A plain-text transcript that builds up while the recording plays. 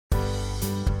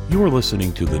You're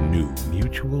listening to the new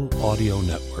Mutual Audio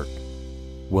Network.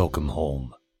 Welcome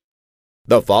home.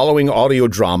 The following audio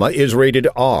drama is rated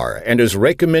R and is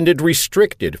recommended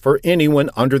restricted for anyone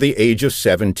under the age of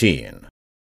 17.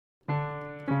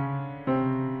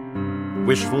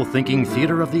 Wishful Thinking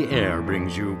Theater of the Air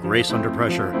brings you Grace Under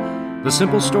Pressure, the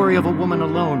simple story of a woman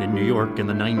alone in New York in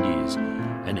the 90s,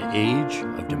 an age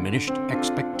of diminished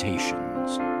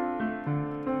expectations.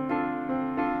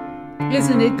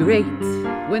 Isn't it great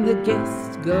when the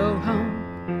guests go home?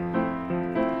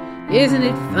 Isn't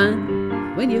it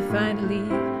fun when you're finally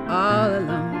all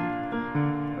alone?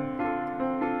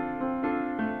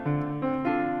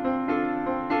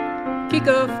 Kick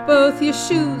off both your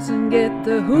shoes and get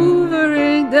the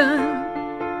hoovering done,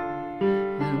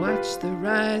 and watch the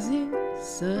rising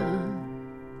sun.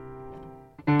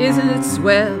 Isn't it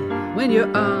swell when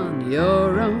you're on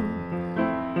your own?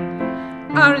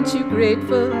 Aren't you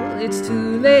grateful it's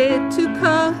too late to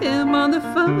call him on the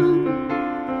phone?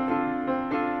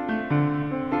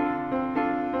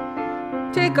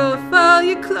 Take off all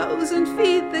your clothes and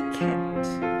feed the cat.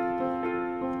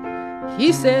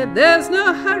 He said, there's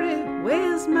no hurry,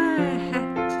 where's my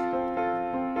hat?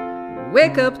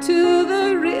 Wake up to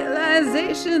the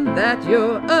realization that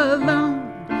you're alone.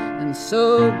 And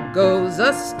so goes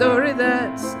a story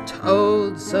that's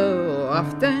told so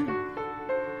often.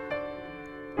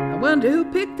 I wonder who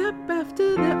picked up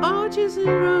after the orgies in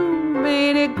Rome.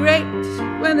 Ain't it great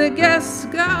when the guests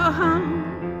go home?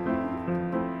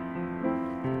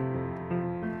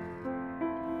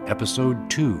 Episode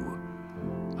 2,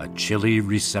 A Chilly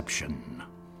Reception.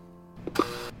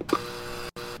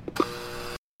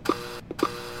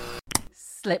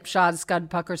 Slipshod, Scud,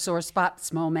 Pucker, Sore Spot,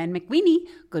 Small Man, McWeenie.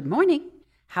 Good morning.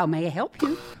 How may I help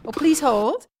you? Oh, please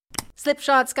hold.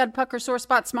 Slipshod, Scud, Pucker, Sore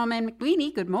Spot, Small Man,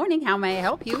 McWeenie. Good morning. How may I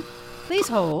help you? Please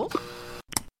hold.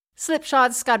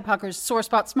 Slipshod, Scud, Pucker, Sore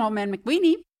Spot, Small Man,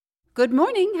 McWeenie. Good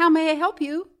morning. How may I help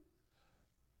you?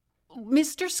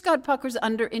 Mr. Scudpucker's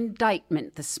under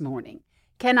indictment this morning.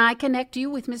 Can I connect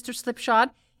you with Mr. Slipshod?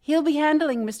 He'll be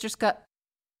handling Mr. Scud...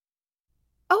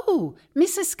 Oh,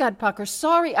 Mrs. Scudpucker,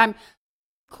 sorry, Of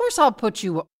course I'll put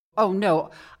you... Oh, no,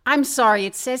 I'm sorry.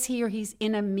 It says here he's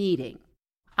in a meeting.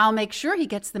 I'll make sure he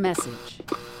gets the message.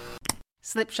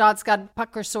 Slipshod,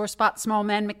 Scudpucker, Sore Spot, Small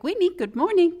Man, McWeenie, good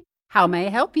morning. How may I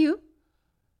help you?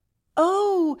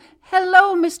 Oh,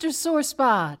 hello, Mr. Sore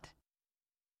Spot.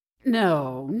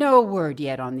 No word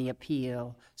yet on the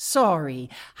appeal. Sorry.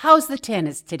 How's the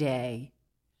tennis today?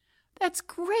 That's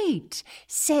great.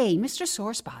 Say, Mr.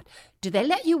 Sore Spot, do they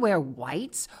let you wear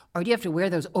whites, or do you have to wear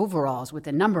those overalls with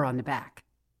the number on the back?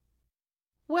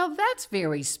 Well, that's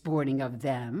very sporting of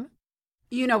them.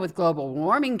 You know, with global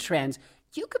warming trends,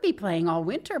 you could be playing all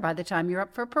winter by the time you're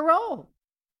up for parole.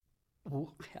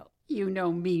 Well, you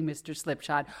know me, Mr.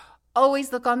 Slipshod.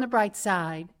 Always look on the bright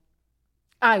side.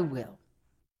 I will.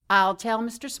 I'll tell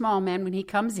Mr. Smallman when he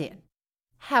comes in.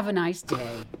 Have a nice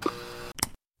day.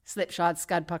 Slipshod,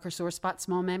 Scudpucker, Sore Spot,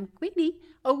 Smallman, McWeenie.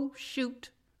 Oh,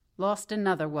 shoot. Lost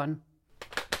another one.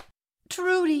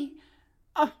 Trudy.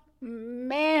 Oh,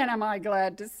 man, am I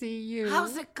glad to see you.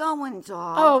 How's it going,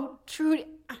 doll? Oh, Trudy.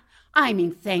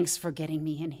 Thanks for getting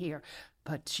me in here.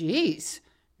 But, geez,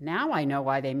 now I know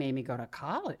why they made me go to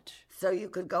college. So you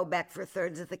could go back for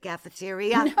thirds at the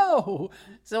cafeteria? No,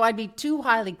 so I'd be too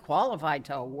highly qualified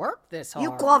to work this hard.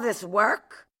 You call this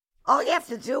work? All you have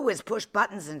to do is push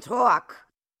buttons and talk.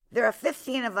 There are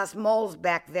 15 of us moles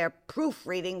back there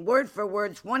proofreading word for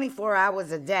word 24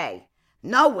 hours a day.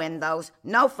 No windows,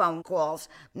 no phone calls,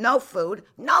 no food,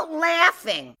 no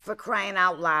laughing, for crying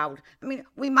out loud. I mean,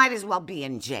 we might as well be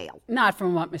in jail. Not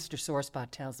from what Mr.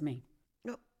 Sorespot tells me.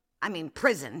 I mean,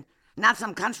 prison. Not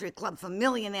some country club for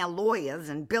millionaire lawyers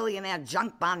and billionaire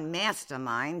junk bond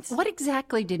masterminds. What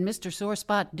exactly did Mr.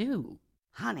 Sorespot do?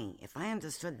 Honey, if I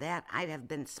understood that, I'd have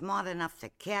been smart enough to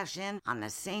cash in on the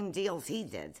same deals he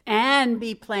did. And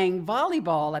be playing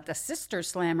volleyball at the Sister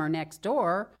Slammer next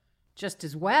door just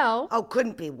as well. Oh,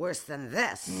 couldn't be worse than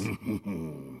this.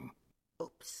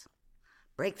 Oops.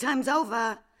 Break time's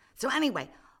over. So anyway,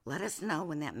 let us know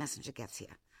when that messenger gets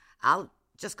here. I'll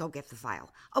just go get the file.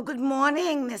 Oh, good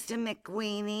morning, Mr.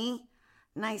 McWeenie.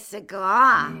 Nice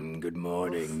cigar. Good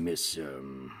morning, Miss,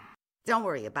 Don't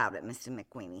worry about it, Mr.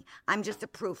 McWeenie. I'm just a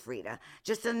proofreader,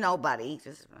 just a nobody,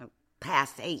 just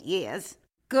past 8 years.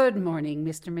 Good morning,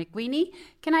 Mr. McWeenie.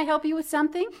 Can I help you with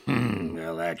something?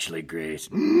 Well, actually, Grace.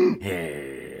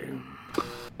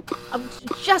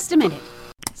 Just a minute.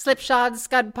 Slipshod,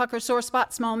 Scudpucker, Sore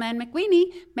Spot, Small Man,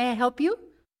 McWeenie. May I help you?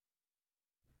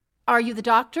 Are you the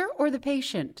doctor or the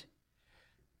patient?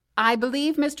 I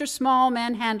believe Mr.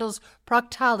 Smallman handles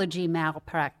proctology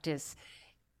malpractice.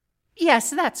 Yes,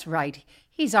 that's right.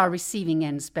 He's our receiving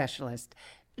end specialist.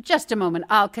 Just a moment.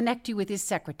 I'll connect you with his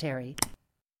secretary.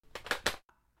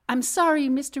 I'm sorry,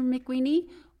 Mr. McWeeny.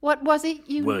 What was it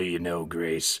you... Well, you know,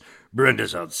 Grace,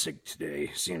 Brenda's out sick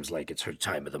today. Seems like it's her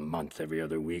time of the month every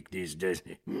other week these days.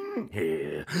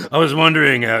 Yeah. I was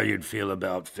wondering how you'd feel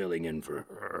about filling in for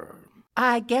her.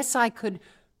 I guess I could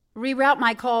reroute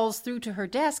my calls through to her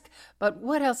desk, but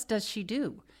what else does she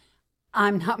do?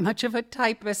 I'm not much of a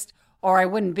typist, or I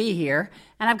wouldn't be here,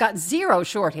 and I've got zero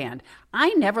shorthand. I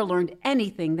never learned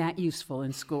anything that useful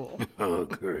in school. Oh,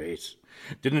 Grace.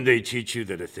 Didn't they teach you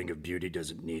that a thing of beauty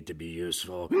doesn't need to be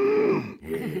useful?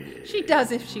 She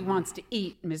does if she wants to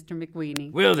eat, Mr.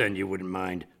 McWeeny. Well, then you wouldn't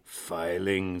mind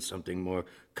filing something more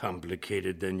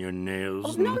complicated than your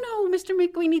nails? Oh, no, Mr.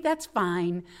 McWeeny, that's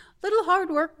fine. Little hard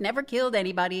work never killed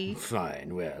anybody.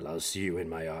 Fine. Well, I'll see you in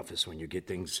my office when you get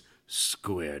things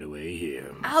squared away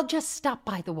here. I'll just stop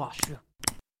by the washroom.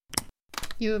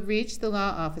 You have reached the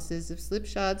law offices of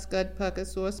Slipshod, Scudpucker,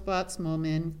 Sore Spot, Small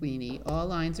Man, McWeeny. All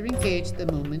lines are engaged at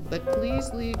the moment, but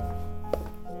please leave.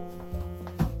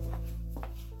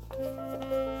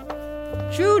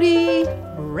 Trudy,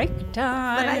 break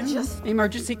time. But I just...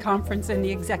 Emergency conference in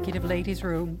the executive ladies'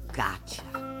 room. Gotcha.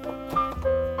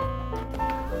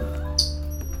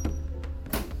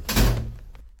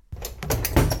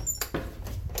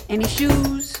 Any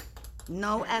shoes?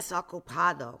 No es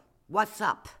ocupado. What's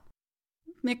up?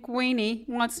 McWeeny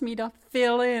wants me to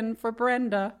fill in for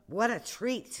Brenda. What a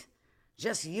treat.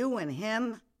 Just you and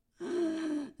him?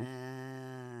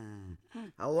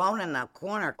 Alone in the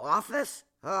corner office?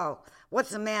 Oh,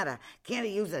 what's the matter? Can't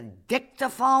he use a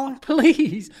dictaphone?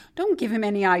 Please, don't give him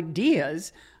any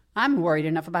ideas. I'm worried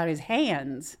enough about his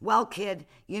hands. Well, kid,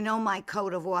 you know my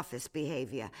code of office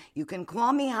behavior. You can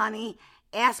call me honey,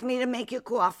 ask me to make you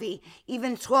coffee,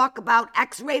 even talk about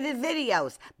X-rated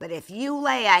videos. But if you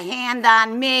lay a hand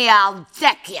on me, I'll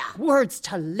deck ya. Words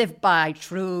to live by,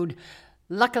 Trude.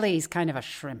 Luckily, he's kind of a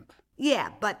shrimp. Yeah,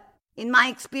 but in my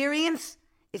experience,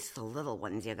 it's the little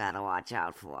ones you gotta watch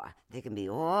out for. They can be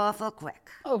awful quick.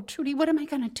 Oh, Trudy, what am I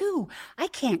gonna do? I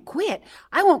can't quit.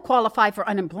 I won't qualify for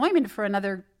unemployment for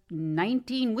another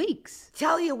 19 weeks.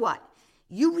 Tell you what,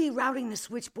 you rerouting the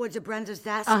switchboards of Brenda's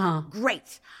desk? Uh-huh.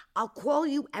 Great. I'll call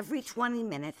you every 20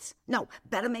 minutes. No,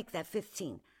 better make that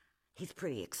 15. He's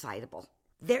pretty excitable.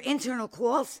 They're internal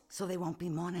calls, so they won't be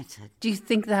monitored. Do you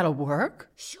think that'll work?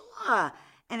 Sure.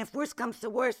 And if worse comes to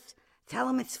worse, tell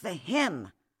him it's for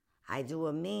him. I do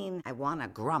a mean, I want a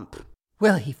grump.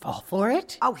 Will he fall for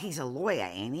it? Oh, he's a lawyer,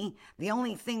 ain't he? The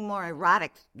only thing more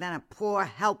erotic than a poor,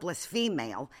 helpless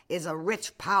female is a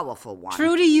rich, powerful one.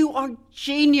 Trudy, you are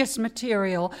genius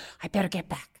material. I better get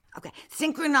back. Okay,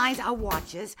 synchronize our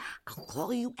watches. I'll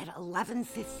call you at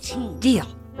 11:15. Deal.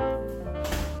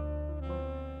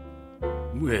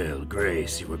 Well,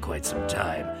 Grace, you were quite some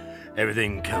time.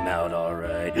 Everything come out all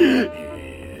right?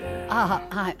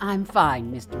 I'm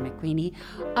fine, Mr. McWeeny.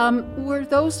 Were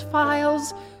those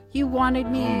files you wanted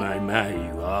me... My,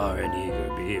 you are an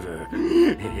eager beaver.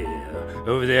 Yeah,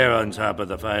 over there on top of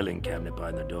the filing cabinet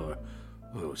behind the door.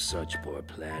 Oh, such poor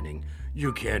planning.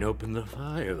 You can't open the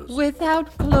files.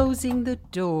 Without closing the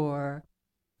door.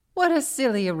 What a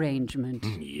silly arrangement.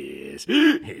 Yes.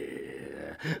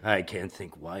 Yeah. I can't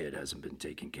think why it hasn't been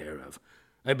taken care of.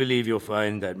 I believe you'll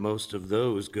find that most of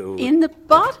those go... In the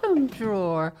bottom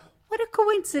drawer. What a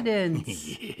coincidence.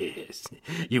 Yes.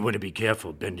 You want to be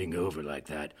careful bending over like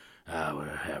that,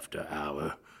 hour after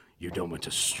hour. You don't want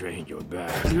to strain your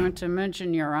back. Not to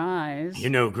mention your eyes. You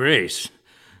know, Grace,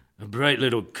 a bright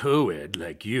little co-ed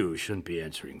like you shouldn't be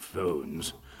answering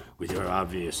phones. With your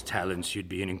obvious talents, you'd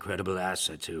be an incredible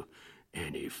asset to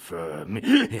any firm.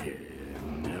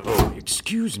 Oh,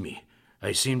 excuse me.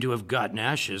 I seem to have gotten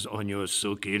ashes on your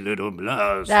silky little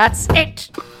blouse. That's it.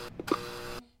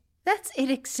 That's it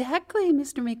exactly,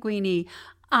 Mr. McWeeny.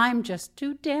 I'm just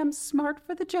too damn smart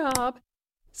for the job.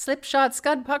 Slipshod,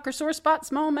 Scudpucker, Sore Spot,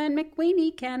 Small Man,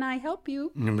 McWeeny, can I help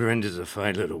you? Brenda's a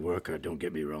fine little worker, don't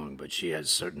get me wrong, but she has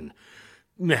certain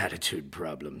attitude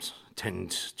problems.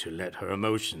 Tend to let her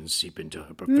emotions seep into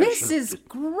her professional... Mrs.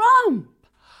 Grump!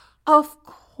 Of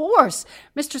course,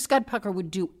 Mr. Scudpucker would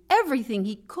do everything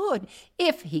he could,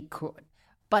 if he could.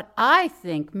 But I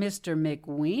think Mr.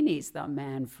 McWeeny's the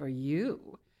man for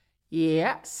you.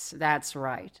 Yes, that's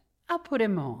right. I'll put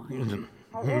him on.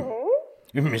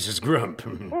 Mrs. Grump.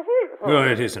 Oh,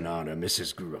 it is an honor,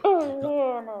 Mrs. Grump.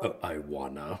 I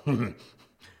wanna.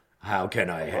 How can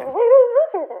I help?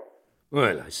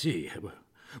 Well, I see.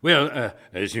 Well,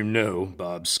 as you know,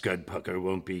 Bob Scudpucker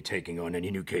won't be taking on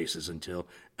any new cases until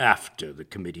after the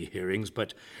committee hearings,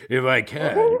 but if I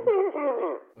can...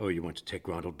 Oh, you want to take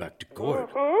Ronald back to court?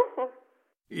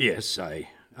 Yes, I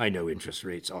know interest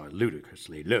rates are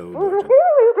ludicrously low, but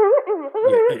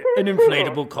an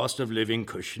inflatable cost of living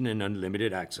cushion and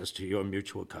unlimited access to your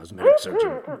mutual cosmetic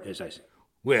surgeon, as I say.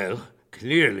 Well,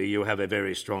 clearly you have a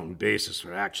very strong basis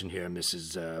for action here,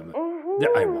 Mrs.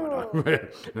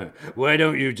 Iwana. Why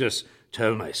don't you just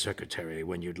tell my secretary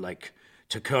when you'd like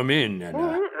to come in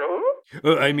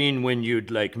and, when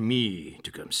you'd like me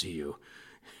to come see you.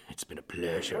 It's been a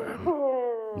pleasure.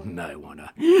 Iwana.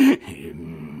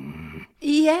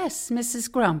 Yes, Mrs.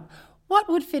 Grump. What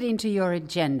would fit into your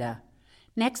agenda?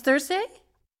 Next Thursday?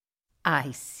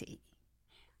 I see.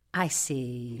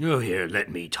 Oh, here, let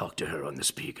me talk to her on the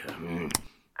speaker. And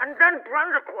then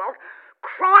Brenda called,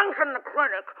 crying from the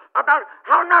clinic about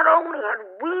how not only had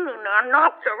Weenie Man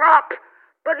knocked her up,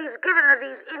 but he's given her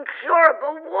these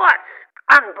incurable warts.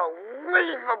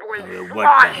 Unbelievably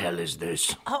What the hell is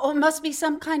this? Oh, it must be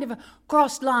some kind of a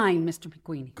crossed line, Mr.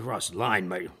 McQueenie. Cross line,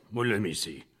 well, let me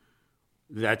see.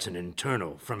 That's an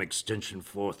internal from extension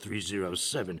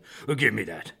 4307. Give me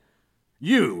that.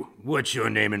 You, what's your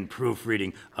name and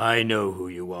proofreading? I know who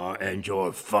you are, and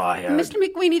you're fired. Mr.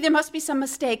 McQueenie, there must be some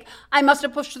mistake. I must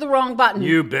have pushed the wrong button.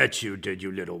 You bet you did,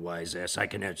 you little wise ass. I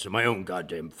can answer my own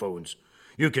goddamn phones.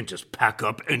 You can just pack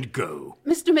up and go.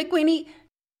 Mr. McQueenie,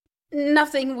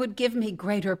 nothing would give me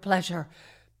greater pleasure,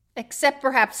 except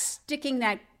perhaps sticking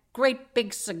that great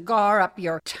big cigar up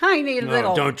your tiny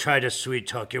little... No, don't try to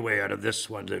sweet-talk your way out of this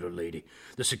one, little lady.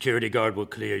 The security guard will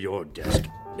clear your desk.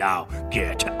 Now,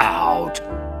 get out!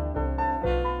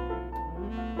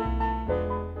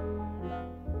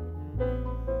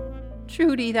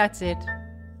 Trudy, that's it.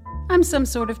 I'm some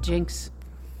sort of jinx.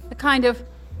 A kind of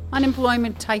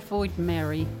unemployment typhoid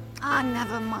Mary. Ah,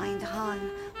 never mind,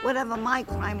 hon. Whatever my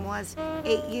crime was,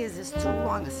 8 years is too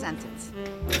long a sentence.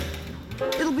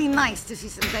 It'll be nice to see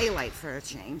some daylight for a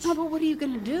change. Oh, but what are you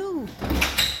going to do?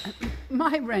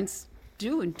 My rent's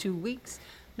due in 2 weeks.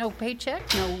 No paycheck,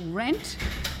 no rent,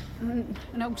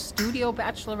 no studio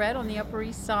bachelorette on the Upper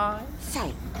East Side.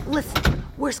 Say, listen,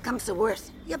 worst comes to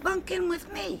worst, you bunk in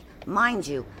with me. Mind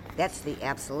you, that's the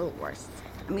absolute worst.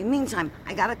 Meantime,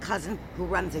 I got a cousin who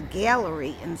runs a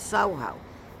gallery in Soho.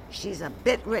 She's a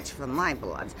bit rich for my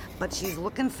blood, but she's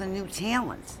looking for new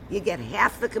talents. You get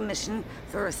half the commission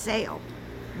for a sale.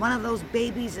 One of those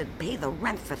babies that pay the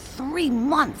rent for 3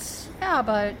 months. Yeah,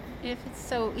 but if it's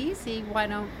so easy, why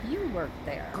don't you work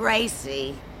there?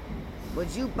 Gracie,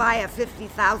 would you buy a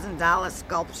 $50,000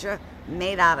 sculpture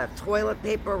made out of toilet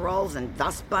paper rolls and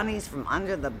dust bunnies from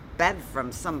under the bed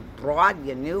from some broad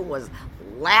you knew was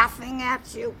laughing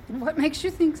at you? What makes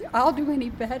you think I'll do any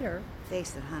better?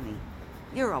 Face it, honey.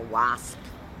 You're a wasp.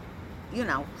 You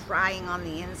know, crying on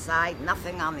the inside,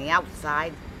 nothing on the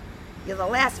outside. You're the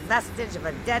last vestige of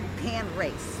a deadpan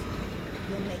race.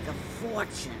 You'll make a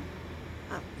fortune.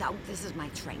 Oh, this is my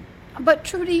train. But,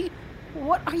 Trudy,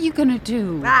 what are you gonna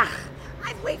do?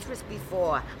 I've waitressed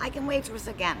before. I can waitress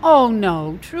again. Oh,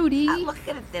 no, Trudy. Look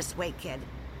at it this way, kid.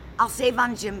 I'll save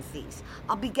on gym fees.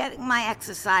 I'll be getting my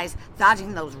exercise,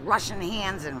 dodging those Russian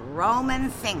hands and Roman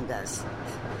fingers.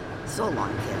 So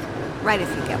long, kid. Right if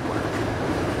you get work.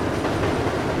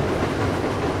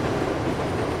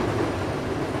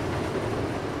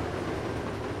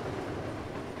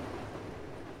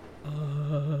 I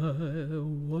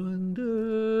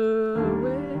wonder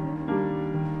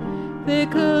where they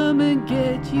come and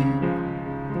get you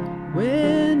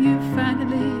when you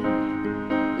finally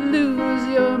lose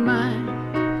your mind.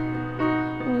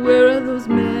 Where are those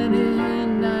men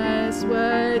in nice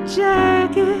white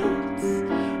jackets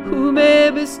who may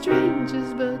be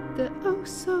strangers but they're oh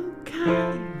so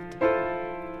kind?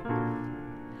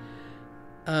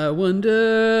 I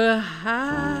wonder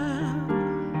how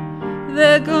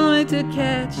they're going to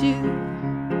catch you.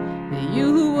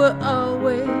 You were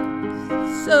always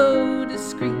so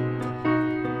discreet.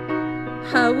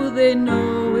 How will they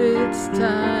know it's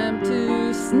time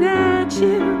to snatch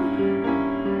you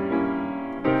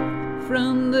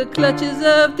from the clutches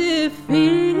of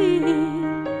defeat?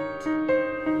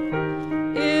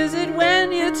 Is it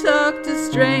when you talk to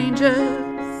strangers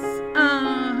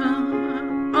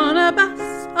on a bus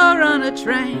or on a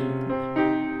train?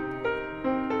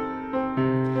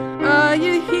 Are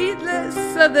you heedless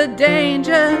of the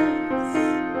dangers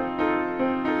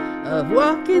of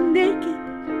walking naked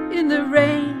in the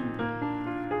rain?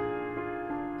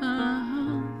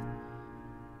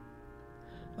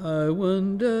 I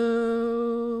wonder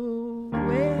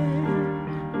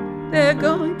where they're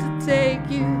going to take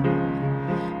you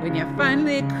when you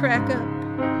finally crack up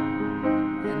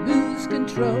and lose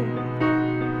control.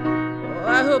 Oh,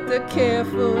 I hope they're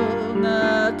careful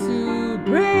not to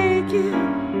break you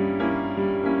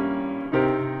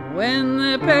when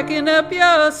they're packing up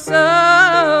your soul.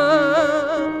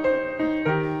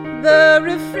 The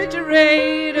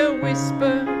refrigerator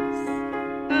whispers,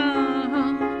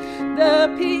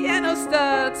 the piano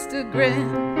starts to grin.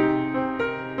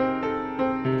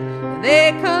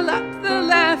 They call up the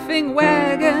laughing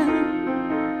wagon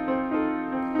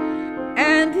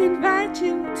and invite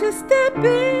you to step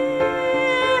in.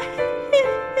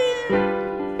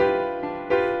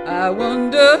 I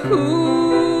wonder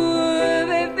who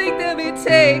they think they'll be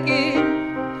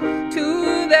taking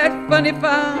to that funny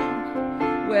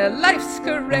farm where life's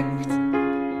correct.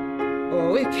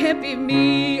 Oh, it can't be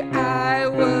me, I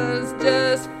was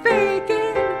just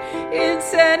faking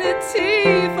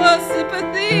insanity for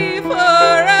sympathy,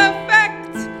 for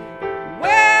effect.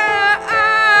 Where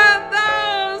are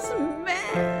those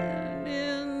men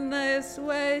in nice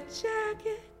white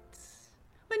jackets?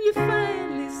 When you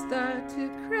finally start to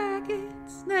crack it,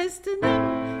 it's nice to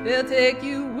know they'll take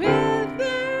you with them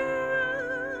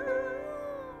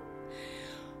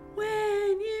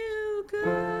when you go.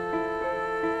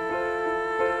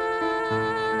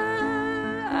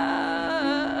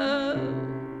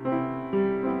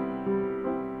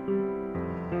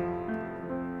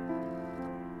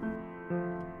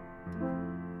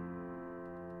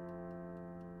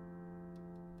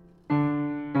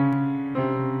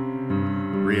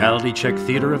 Reality Check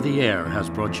Theater of the Air has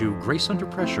brought you Grace Under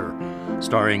Pressure,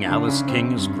 starring Alice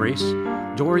King as Grace,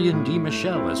 Dorian D.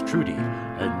 Michelle as Trudy,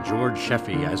 and George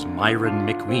Sheffy as Myron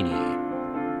McWeeny.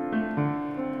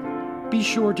 Be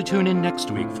sure to tune in next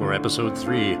week for Episode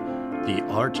 3, The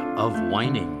Art of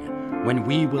Whining, when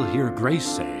we will hear Grace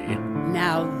say,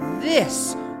 Now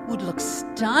this would look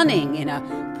stunning in a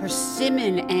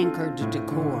persimmon-anchored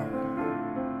decor.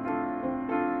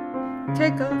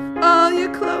 Take off all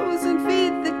your clothes and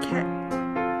feed the cat.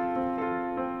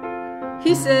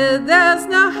 He said, there's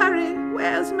no hurry,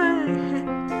 where's my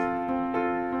hat?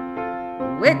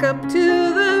 Wake up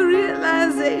to the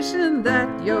realization that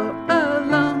you're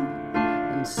alone.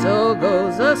 And so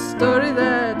goes a story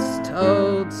that's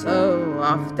told so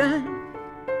often.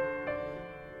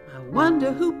 I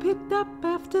wonder who picked up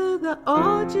after the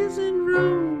orgies in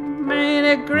Rome. Ain't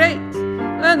it great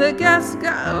when the guests go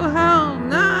home?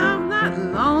 No, I'm not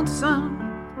lonesome.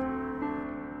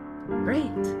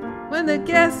 Great when the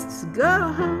guests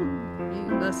go home.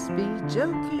 You must be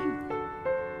joking.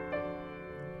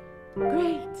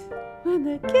 Great when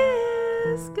the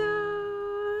guests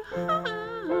go home.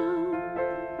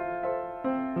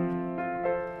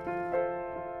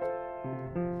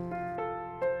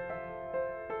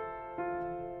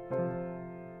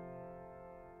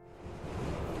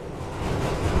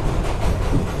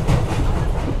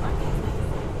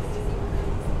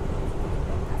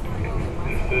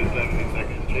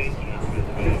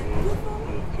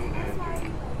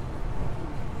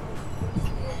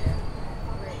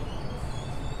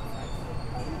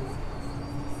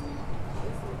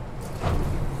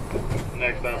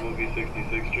 Next stop will be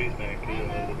 66th Street, and clear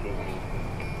over to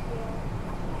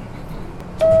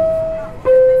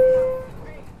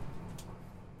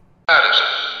Madison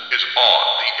is on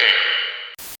the air.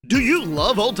 Do you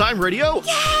love old-time radio?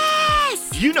 Yes!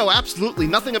 Do you know absolutely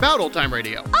nothing about old-time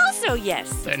radio? Also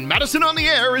yes. Then Madison on the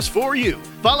Air is for you.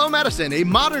 Follow Madison, a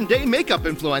modern-day makeup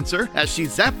influencer, as she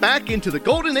zaps back into the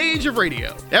golden age of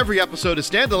radio. Every episode is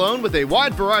standalone with a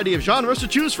wide variety of genres to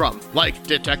choose from, like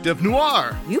detective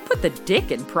noir. You put the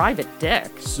dick in Private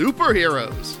Dick.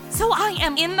 Superheroes. So I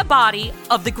am in the body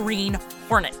of the Green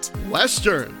Hornet.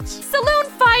 Westerns. Saloon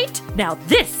fight. Now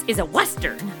this is a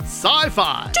Western.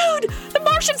 Sci-fi. Dude, the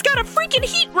Martian's got a freaking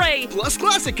heat ray. Plus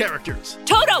classic characters.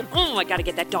 Toto. Oh, I gotta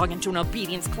get that dog into an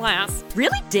obedience class.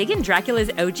 Really digging Dracula's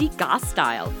OG goth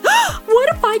style.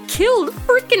 What if I killed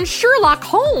freaking Sherlock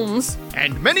Holmes?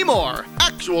 And many more.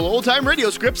 Actual old-time radio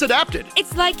scripts adapted.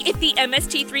 It's like if the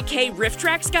MST3K riff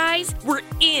tracks guys were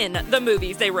in the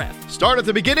movies they riff. Start at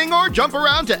the beginning or jump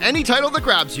around to any title that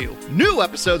grabs you. New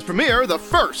episodes premiere the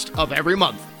first of every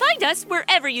month. Find us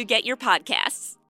wherever you get your podcasts.